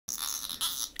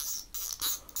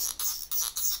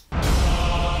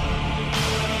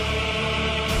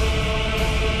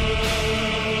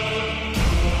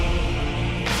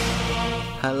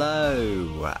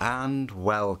And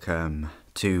welcome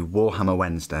to Warhammer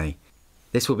Wednesday.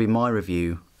 This will be my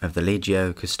review of the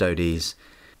Legio Custodes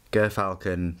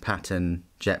Agamatus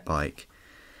Jetbike,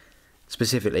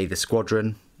 specifically the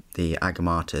Squadron, the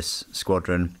Agamatus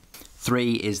Squadron.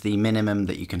 3 is the minimum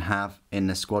that you can have in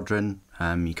the Squadron.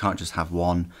 You can't just have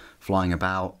one flying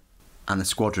about, and the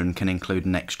Squadron can include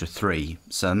an extra 3,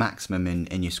 so the maximum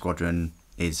in your Squadron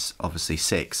is obviously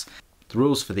 6. The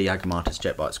rules for the Agamatus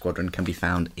Jetbike Squadron can be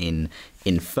found in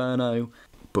Inferno,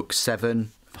 Book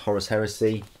 7, Horus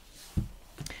Heresy.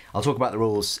 I'll talk about the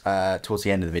rules towards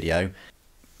the end of the video,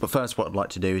 but first what I'd like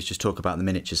to do is just talk about the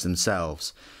miniatures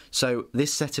themselves. So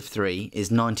this set of 3 is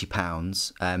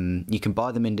 £90. You can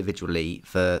buy them individually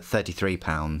for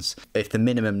 £33. If the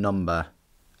minimum number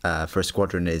for a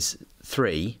squadron is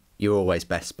 3, you're always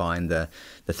best buying the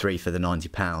 3 for the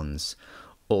 £90.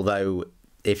 Although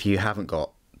if you haven't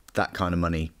got that kind of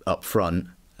money up front,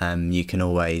 you can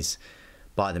always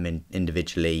buy them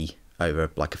individually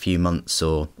over like a few months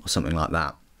or something like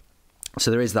that. So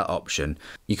there is that option.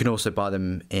 You can also buy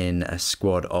them in a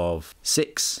squad of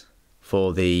 6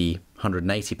 for the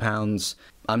 £180.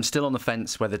 I'm still on the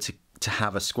fence whether to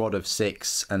have a squad of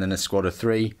 6 and then a squad of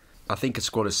 3. I think a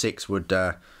squad of 6 would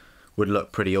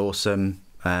look pretty awesome,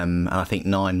 and I think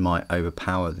 9 might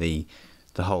overpower the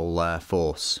whole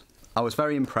force. I was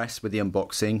very impressed with the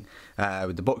unboxing,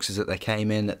 with the boxes that they came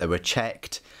in, that they were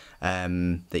checked,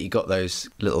 that you got those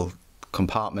little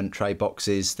compartment tray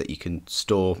boxes that you can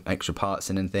store extra parts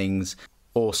in and things.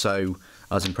 Also,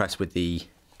 I was impressed with the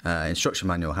instruction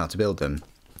manual, how to build them.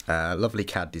 Lovely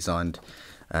CAD designed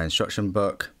instruction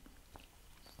book.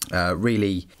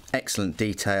 Really excellent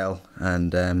detail,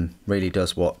 and really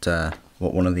does what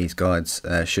one of these guides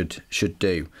should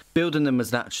do. Building them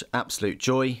was an absolute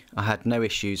joy. I had no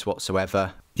issues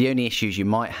whatsoever. The only issues you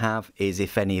might have is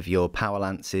if any of your power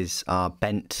lances are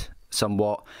bent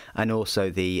somewhat, and also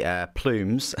the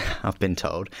plumes, I've been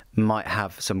told, might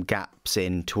have some gaps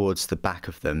in towards the back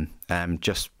of them,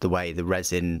 just the way the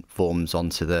resin forms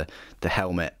onto the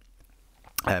helmet.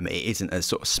 It isn't as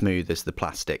sort of smooth as the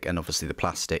plastic, and obviously the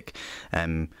plastic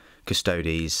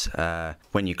Custodes,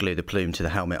 when you glue the plume to the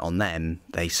helmet on them,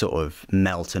 they sort of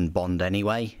melt and bond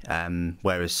anyway,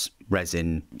 whereas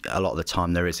resin, a lot of the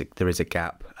time there is a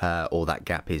gap, or that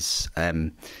gap is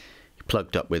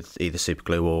plugged up with either super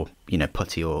glue or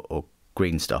putty or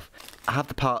green stuff. I have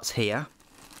the parts here.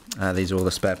 These are all the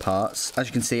spare parts. As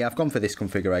you can see, I've gone for this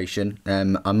configuration.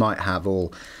 I might have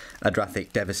all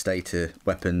Adrathic Devastator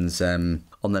weapons on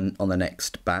the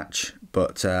next batch,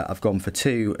 but I've gone for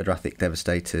 2 Adrathic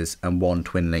Devastators and 1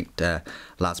 twin-linked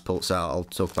Laspult, so I'll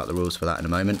talk about the rules for that in a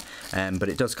moment. But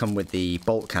it does come with the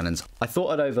bolt cannons. I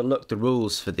thought I'd overlooked the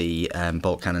rules for the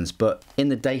bolt cannons, but in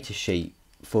the data sheet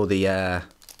for the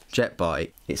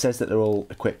Jetbike, it says that they're all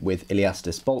equipped with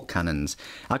Iliastus bolt cannons.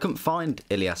 I couldn't find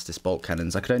Iliastus bolt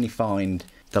cannons. I could only find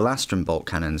the Lastrum bolt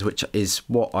cannons, which is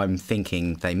what I'm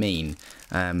thinking they mean,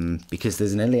 because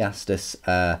there's an Iliastus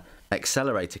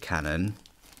accelerator cannon,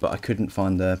 but I couldn't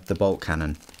find the bolt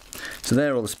cannon. So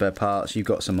they're all the spare parts. You've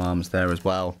got some arms there as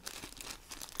well.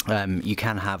 You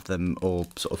can have them all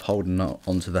sort of holding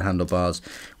onto the handlebars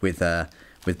with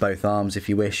both arms if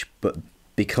you wish, but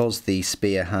because the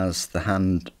spear has the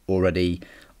hand already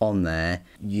on there,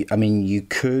 you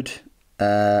could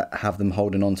have them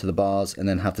holding onto the bars and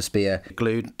then have the spear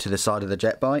glued to the side of the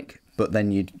jet bike, but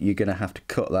then you're going to have to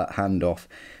cut that hand off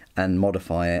and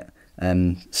modify it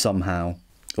somehow,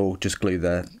 or just glue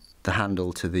the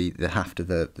handle to the haft of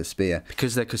the spear.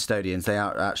 Because they're custodians, they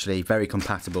are actually very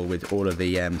compatible with all of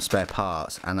the spare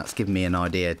parts, and that's given me an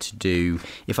idea to do,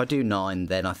 if I do 9,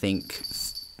 then I think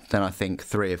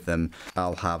 3 of them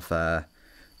I'll have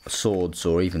swords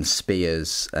or even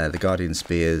spears, the Guardian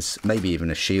spears, maybe even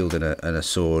a shield and a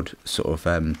sword, sort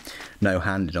of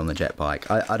no-handed on the jet bike.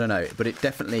 I don't know, but it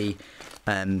definitely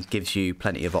gives you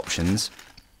plenty of options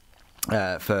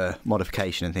for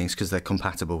modification and things, because they're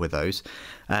compatible with those.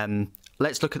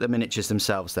 Let's look at the miniatures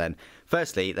themselves then.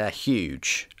 Firstly, they're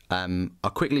huge.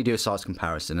 I'll quickly do a size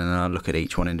comparison and then I'll look at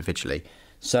each one individually.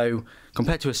 So,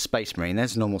 compared to a Space Marine,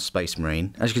 there's a normal Space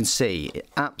Marine. As you can see, it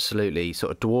absolutely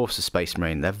sort of dwarfs a Space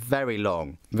Marine. They're very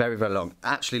long, very, very long.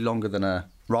 Actually longer than a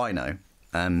Rhino.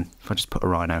 If I just put a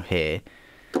Rhino here,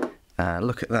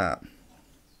 look at that.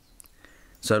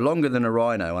 So longer than a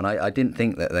Rhino, and I didn't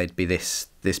think that they'd be this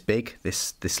big,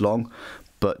 this long,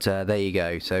 but there you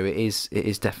go. So it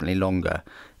is definitely longer.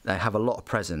 They have a lot of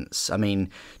presence. I mean,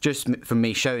 just from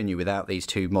me showing you without these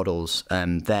 2 models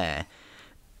there,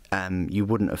 you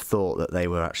wouldn't have thought that they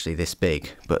were actually this big,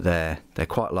 but they're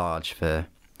quite large for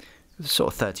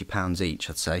sort of £30 each,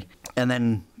 I'd say. And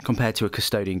then compared to a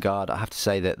Custodian Guard, I have to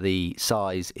say that the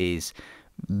size is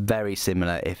very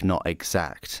similar, if not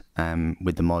exact,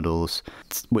 with the models,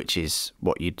 which is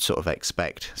what you'd sort of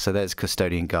expect. So there's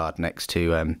Custodian Guard next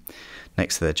to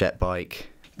the jet bike.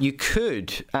 You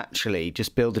could actually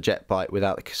just build a jet bike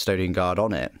without the Custodian Guard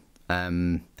on it,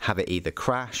 have it either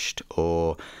crashed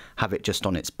or have it just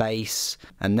on its base,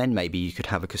 and then maybe you could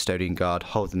have a Custodian Guard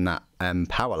holding that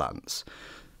power lance.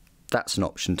 That's an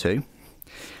option too.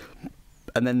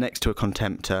 And then next to a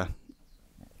Contemptor,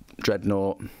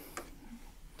 Dreadnought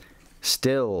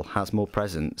still has more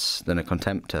presence than a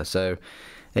Contemptor, so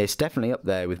it's definitely up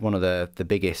there with one of the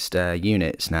biggest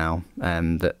units now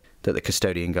that the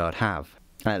Custodian Guard have.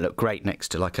 And it looked great next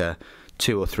to like a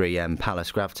 2 or 3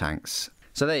 Palace grav tanks.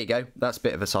 So there you go, that's a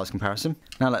bit of a size comparison.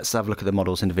 Now let's have a look at the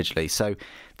models individually. So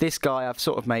this guy I've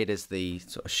sort of made as the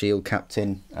sort of shield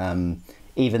captain,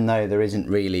 even though there isn't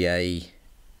really a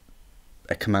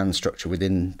command structure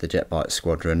within the Jetbike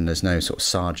Squadron. There's no sort of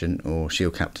sergeant or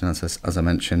shield captain, as I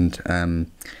mentioned.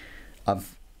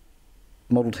 I've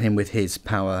modelled him with his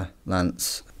power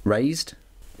lance raised,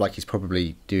 like he's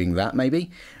probably doing that maybe.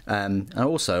 And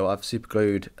also I've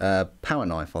superglued a power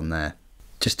knife on there,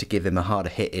 just to give him a harder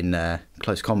hit in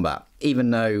close combat.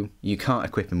 Even though you can't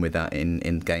equip him with that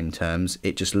in game terms,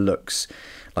 it just looks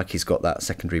like he's got that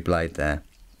secondary blade there.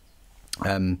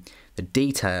 The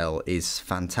detail is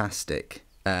fantastic,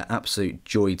 absolute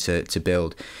joy to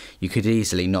build. You could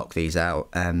easily knock these out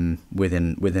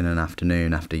within an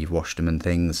afternoon after you've washed them and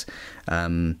things.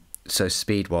 So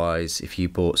speed wise, if you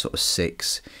bought sort of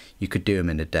 6, you could do them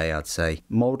in a day, I'd say.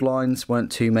 Mould lines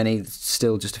weren't too many,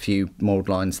 still just a few mould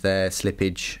lines there,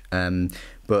 slippage.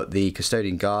 But the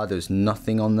Custodian Guard, there was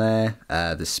nothing on there.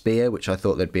 The spear, which I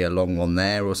thought there'd be a long one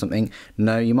there or something.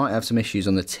 No, you might have some issues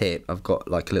on the tip. I've got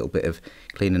like a little bit of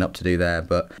cleaning up to do there,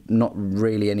 but not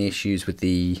really any issues with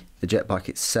the jet bike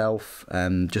itself.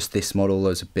 Just this model,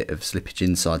 there's a bit of slippage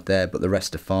inside there, but the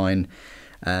rest are fine.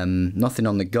 Nothing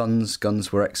on the guns.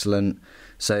 Guns were excellent.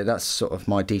 So that's sort of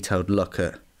my detailed look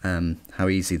at how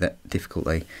easy that difficult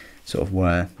they sort of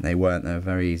were. They weren't. They were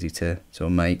very easy to sort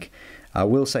of make. I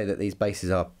will say that these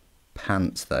bases are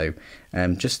pants though,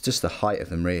 just the height of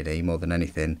them really more than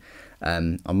anything.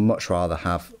 I'd much rather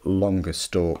have longer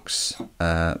stalks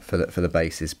for the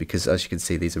bases, because as you can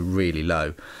see these are really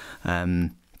low.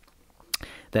 Then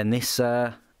this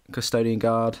Custodian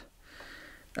Guard,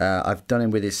 I've done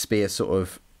him with his spear sort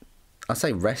of, I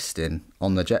say resting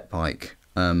on the jet bike,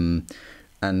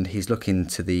 and he's looking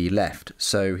to the left,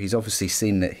 so he's obviously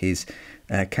seen that his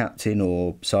captain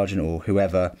or sergeant or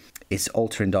whoever is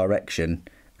altering direction,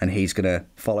 and he's going to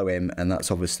follow him, and that's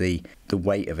obviously the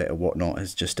weight of it or whatnot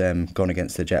has just gone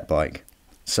against the jet bike.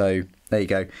 So there you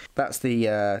go, that's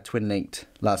the twin linked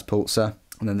Las Pulsar,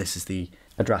 and then this is the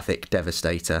Adrathic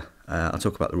Devastator. I'll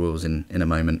talk about the rules in a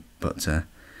moment, but so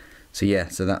yeah,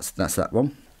 so that's that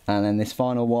one. And then this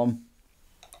final one,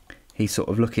 he's sort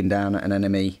of looking down at an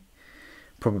enemy,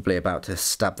 probably about to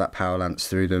stab that power lance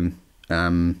through them.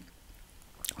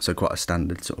 So quite a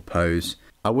standard sort of pose.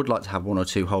 I would like to have 1 or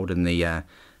 2 holding the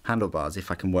handlebars if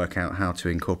I can work out how to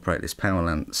incorporate this power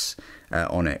lance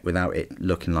on it without it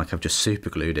looking like I've just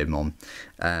super glued him on.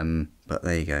 But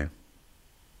there you go.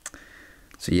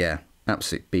 So yeah,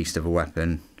 absolute beast of a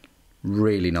weapon.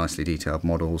 Really nicely detailed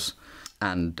models,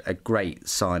 and a great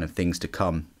sign of things to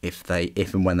come if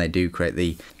and when they do create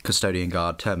the Custodian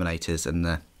Guard Terminators and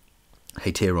the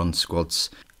Hateron squads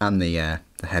and the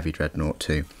heavy Dreadnought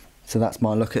too. So that's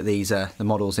my look at these the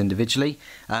models individually.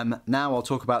 Now I'll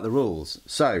talk about the rules.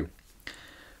 So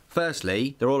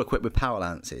firstly, they're all equipped with power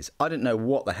lances. I didn't know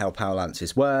what the hell power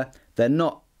lances were. They're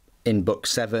not in book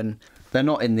 7. They're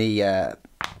not in the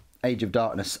Age of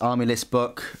Darkness Army List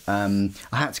book. I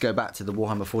had to go back to the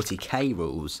Warhammer 40k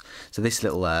rules, so this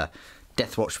little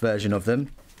Deathwatch version of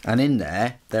them, and in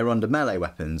there they're under melee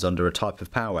weapons, under a type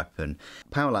of power weapon.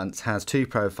 Power Lance has 2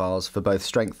 profiles for both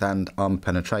strength and armor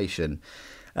penetration.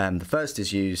 The first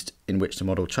is used in which the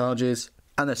model charges,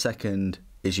 and the second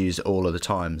is used all of the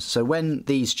times. So when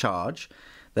these charge,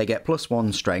 they get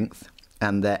 +1 strength,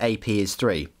 and their AP is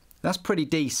 3. That's pretty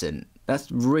decent. That's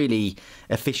really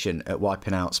efficient at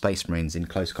wiping out Space Marines in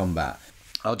close combat.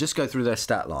 I'll just go through their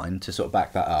stat line to sort of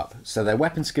back that up. So their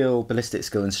weapon skill, ballistic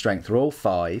skill and strength are all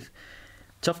 5.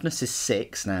 Toughness is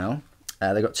 6 now.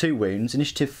 They've got 2 wounds,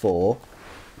 initiative 4.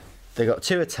 They've got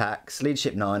 2 attacks,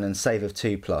 leadership 9 and save of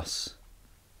 2+.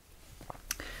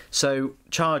 So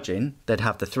charging, they'd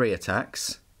have the 3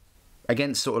 attacks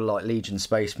against sort of like Legion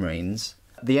Space Marines.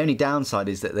 The only downside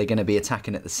is that they're going to be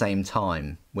attacking at the same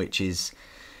time, which is,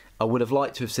 I would have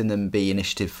liked to have seen them be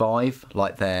initiative 5,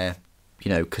 like their you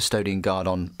know, custodian guard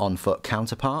on foot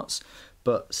counterparts,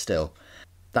 but still,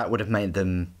 that would have made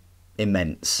them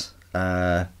immense.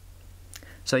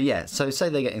 So yeah, so say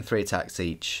they're getting 3 attacks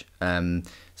each. So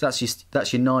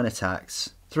that's your 9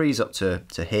 attacks, 3's up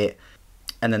to hit,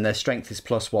 and then their strength is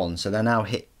 +1. So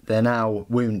they're now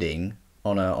wounding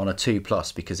on a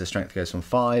 2+ because their strength goes from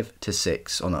 5 to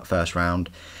 6 on that first round,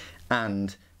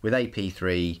 and with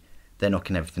AP3 they're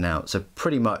knocking everything out. So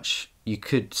pretty much you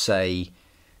could say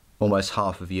almost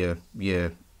half of your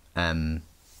you know,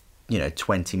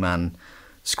 20-man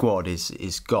squad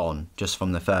is gone just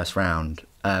from the first round.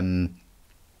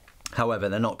 However,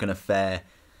 they're not going to fare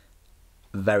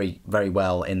very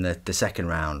well in the second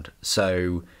round.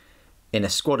 So in a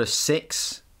squad of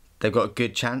 6, they've got a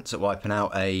good chance at wiping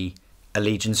out a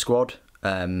Legion squad,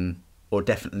 or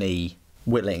definitely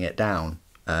whittling it down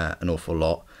an awful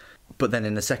lot. But then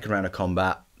in the second round of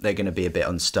combat, they're going to be a bit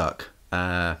unstuck,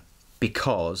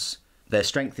 because their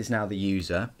strength is now the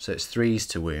user, so it's 3s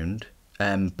to wound,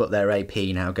 but their AP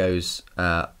now goes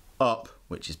up,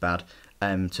 which is bad,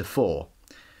 to 4.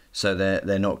 So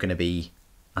they're not going to be,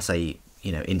 I say,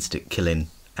 you know, instant killing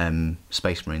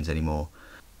Space Marines anymore.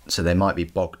 So they might be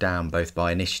bogged down both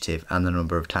by initiative and the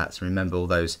number of attacks. Remember, all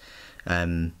those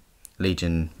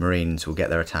Legion Marines will get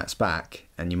their attacks back,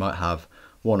 and you might have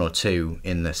 1 or 2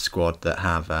 in the squad that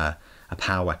have a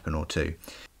power weapon or 2.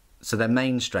 So their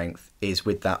main strength is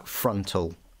with that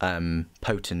frontal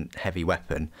potent heavy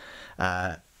weapon,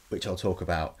 which I'll talk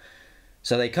about.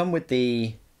 So they come with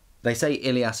they say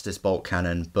Iliastus bolt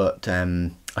cannon, but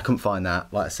I couldn't find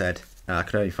that. Like I said, I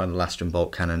could only find the Lastron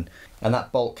bolt cannon, and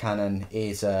that bolt cannon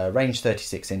is range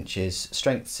 36 inches,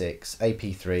 strength 6,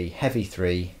 AP 3, heavy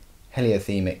 3,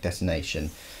 heliothermic detonation.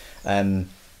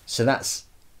 So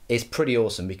it's pretty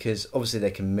awesome, because obviously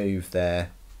they can move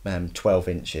their 12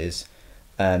 inches.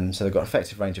 So they've got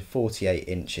effective range of 48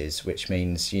 inches, which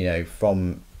means, you know,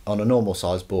 on a normal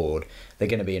size board, they're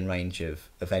going to be in range of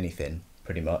anything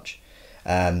pretty much.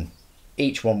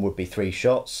 Each one would be 3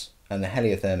 shots, and the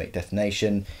heliothermic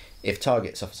detonation, if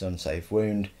target suffers an unsafe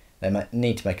wound, they might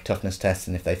need to make a toughness test,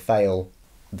 and if they fail,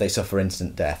 they suffer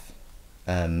instant death.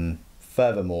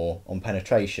 Furthermore, on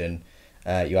penetration,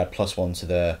 you add +1 to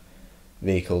the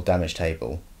vehicle damage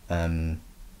table.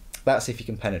 That's if you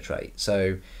can penetrate.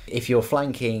 So if you're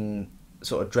flanking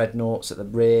sort of dreadnoughts at the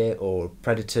rear, or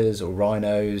predators or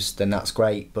rhinos, then that's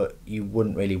great, but you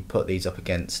wouldn't really put these up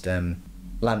against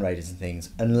land raiders and things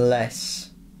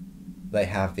unless they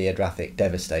have the Adrathic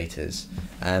Devastators,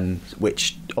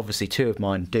 which obviously 2 of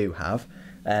mine do have.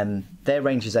 Their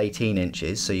range is 18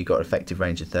 inches, so you've got effective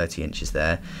range of 30 inches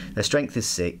there. Their strength is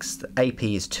 6, the AP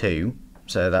is 2,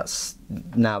 so that's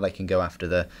now they can go after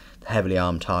the heavily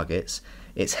armed targets.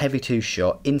 It's heavy 2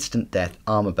 shot, instant death,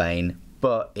 armor bane,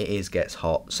 but it gets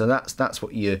hot. So that's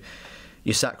what you're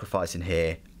sacrificing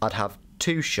here. I'd have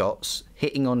 2 shots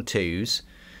hitting on 2s.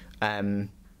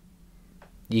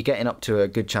 You're getting up to a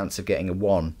good chance of getting a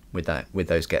 1 with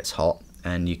those gets hot,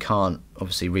 and you can't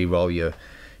obviously re-roll your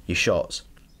shots.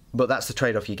 But that's the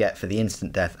trade-off you get for the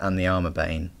instant death and the armor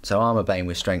bane. So armor bane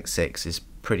with strength 6 is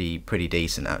pretty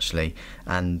decent actually,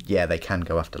 and yeah, they can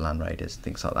go after land raiders and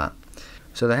things like that.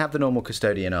 So they have the normal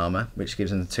custodian armor, which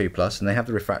gives them the 2+, and they have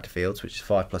the refractor fields, which is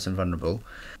 5+ and vulnerable.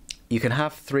 You can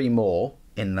have 3 more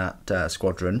in that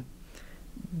squadron.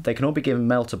 They can all be given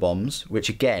melter bombs, which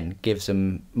again gives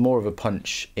them more of a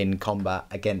punch in combat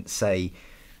against, say,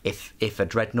 if a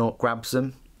dreadnought grabs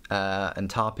them and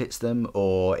tar pits them,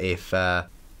 or if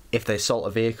they assault a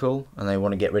vehicle and they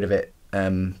want to get rid of it a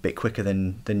bit quicker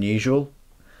than usual,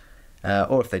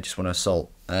 or if they just want to assault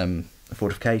a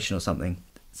fortification or something.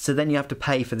 So then you have to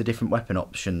pay for the different weapon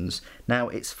options. Now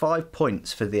it's 5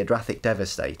 points for the Adrathic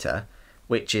Devastator,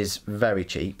 which is very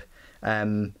cheap,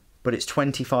 but it's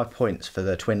 25 points for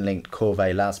the twin-linked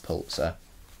Corvée Laspulsar.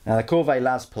 Now the Corvée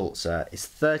Laspulsar is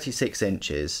 36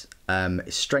 inches,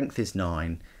 its strength is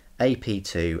 9, AP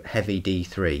 2, heavy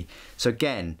D3. So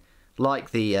again,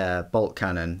 like the bolt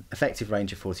cannon, effective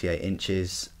range of 48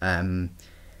 inches,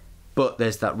 but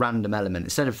there's that random element.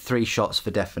 Instead of 3 shots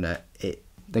for definite,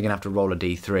 they're going to have to roll a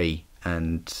D3,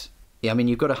 and yeah, I mean,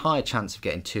 you've got a higher chance of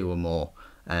getting 2 or more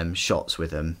shots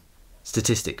with them,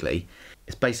 statistically.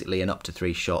 It's basically an up to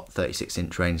 3 shot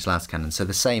 36-inch range las cannon, so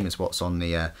the same as what's on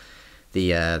the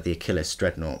Achilles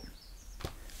Dreadnought.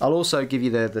 I'll also give you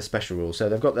the special rules. So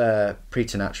they've got their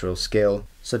preternatural skill,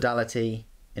 sodality,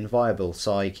 inviolable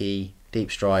psyche, deep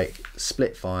strike,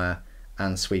 split fire,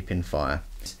 and sweeping fire.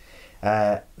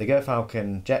 The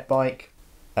Gerfalcon Jetbike,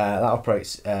 that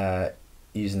operates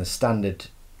using the standard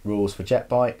rules for jet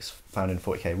bikes found in the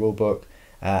 40k rulebook,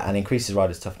 and increases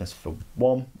riders' toughness for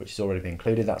 1, which has already been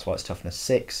included. That's why it's toughness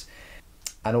 6.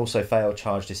 and also failed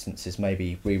charge distances may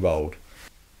be re-rolled.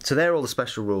 So they're all the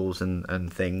special rules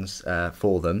and things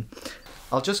for them.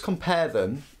 I'll just compare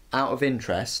them out of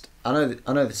interest. I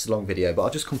know this is a long video, but I'll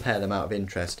just compare them out of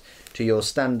interest to your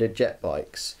standard jet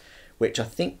bikes, which I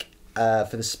think for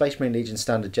the Space Marine Legion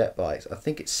standard jet bikes, I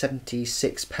think it's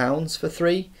 £76 for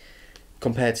 3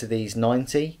 compared to these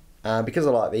 90. Because I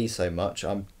like these so much,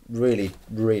 I'm really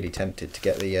tempted to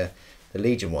get the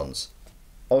Legion ones.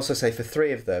 I also say for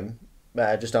 3 of them,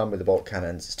 just armed with the bolt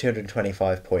cannons, it's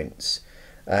 225 points.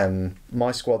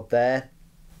 My squad there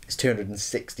is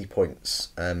 260 points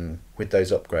with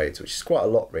those upgrades, which is quite a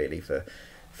lot really for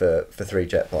 3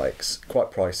 jet bikes.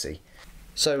 Quite pricey.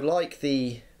 So like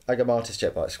the Agamatus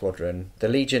Jetbike Squadron, the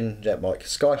Legion Jetbike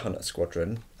Skyhunter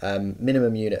Squadron,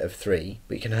 minimum unit of 3,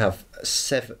 but you can have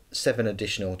 7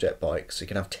 additional jet bikes. So you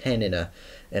can have 10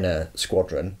 in a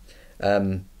squadron.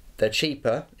 They're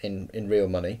cheaper in real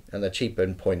money, and they're cheaper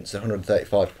in points,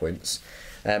 135 points.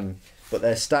 But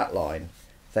their stat line,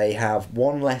 they have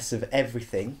 1 less of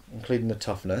everything, including the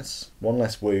toughness, 1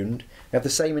 less wound. They have the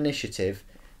same initiative,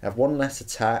 they have 1 less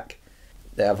attack,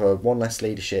 they have 1 less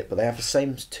leadership, but they have the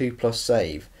same 2+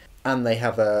 save, and they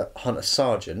have a Hunter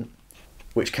Sergeant,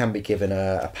 which can be given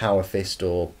a power fist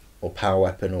or power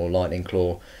weapon or lightning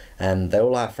claw. And they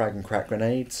all have frag and crack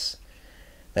grenades.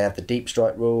 They have the deep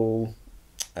strike rule.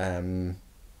 Now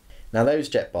those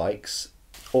jet bikes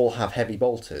all have heavy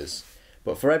bolters,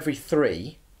 but for every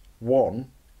 3,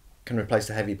 1 can replace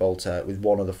the heavy bolter with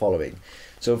 1 of the following.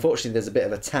 So unfortunately there's a bit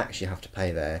of a tax you have to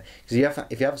pay there, because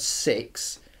if you have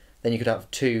 6, then you could have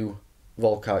 2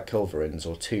 Volkite culverins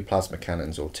or 2 plasma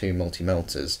cannons or 2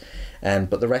 multi-melters,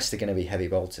 but the rest are going to be heavy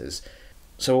bolters.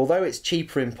 So although it's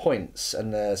cheaper in points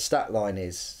and the stat line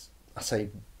is, I say,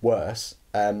 worse,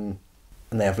 and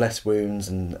they have less wounds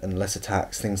and less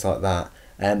attacks, things like that,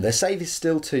 their save is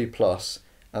still 2+,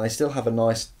 and they still have a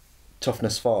nice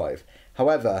toughness 5.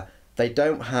 However, they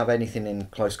don't have anything in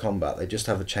close combat. They just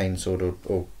have a chainsword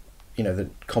or the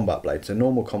combat blade, so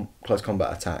normal close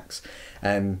combat attacks.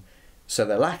 So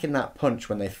they're lacking that punch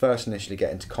when they first initially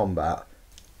get into combat,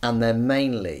 and they're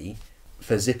mainly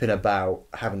for zipping about,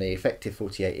 having the effective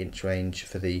 48-inch range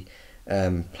for the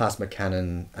plasma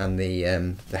cannon and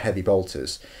the heavy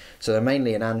bolters. So they're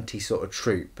mainly an anti-sort of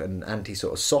troop and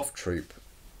anti-sort of soft troop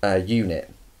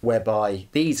unit, whereby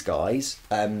these guys,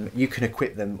 you can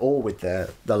equip them all with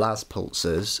the las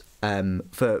pulsers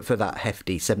for that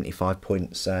hefty 75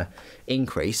 points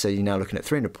increase. So you're now looking at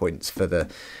 300 points for the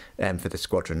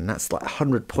squadron. That's like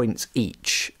 100 points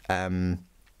each model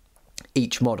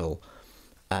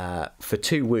for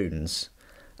 2 wounds.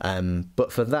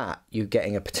 But for that, you're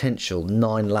getting a potential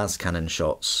 9 las cannon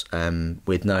shots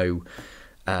with no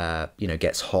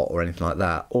gets hot or anything like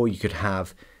that. Or you could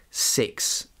have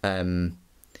 6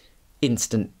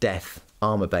 instant death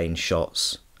armor bane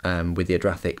shots with the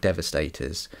Adrathic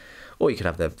Devastators. Or you could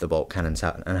have the bolt cannons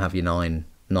out and have your 9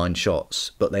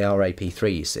 shots, but they are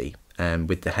AP3, you see,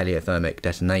 with the heliothermic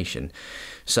detonation.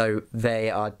 So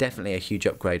they are definitely a huge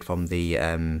upgrade from the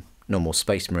normal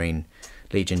Space Marine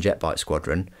Legion Jetbike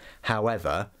Squadron.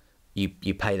 However,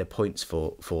 you pay the points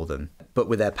for them. But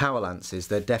with their power lances,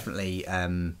 they're definitely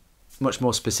much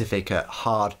more specific at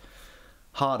hard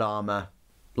armour,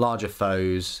 larger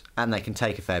foes, and they can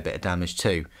take a fair bit of damage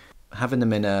too. Having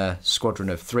them in a squadron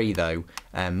of 3 though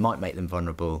might make them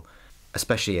vulnerable,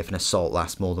 especially if an assault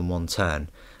lasts more than 1 turn.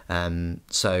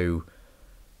 So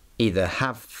either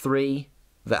have 3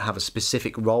 that have a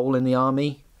specific role in the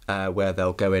army, where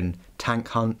they'll go in tank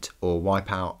hunt or wipe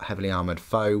out heavily armoured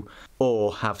foe,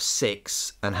 or have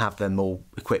 6 and have them all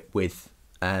equipped with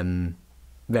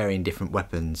varying different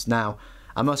weapons. Now,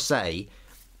 I must say,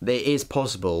 it is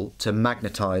possible to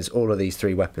magnetise all of these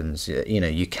 3 weapons.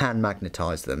 You can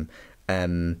magnetise them.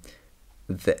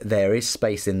 There is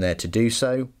space in there to do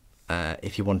so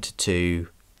if you wanted to,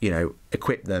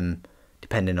 equip them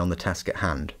depending on the task at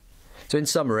hand. So in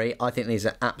summary, I think these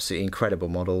are absolutely incredible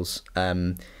models.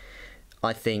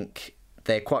 I think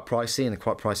they're quite pricey, and they're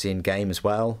quite pricey in game as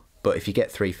well. But if you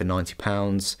get 3 for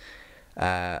 £90,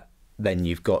 then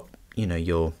you've got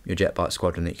your Jetbike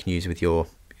Squadron that you can use with your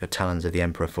Talons of the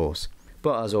Emperor Force.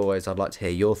 But as always, I'd like to hear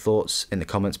your thoughts in the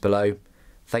comments below.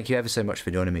 Thank you ever so much for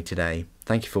joining me today.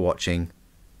 Thank you for watching.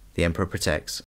 The Emperor protects.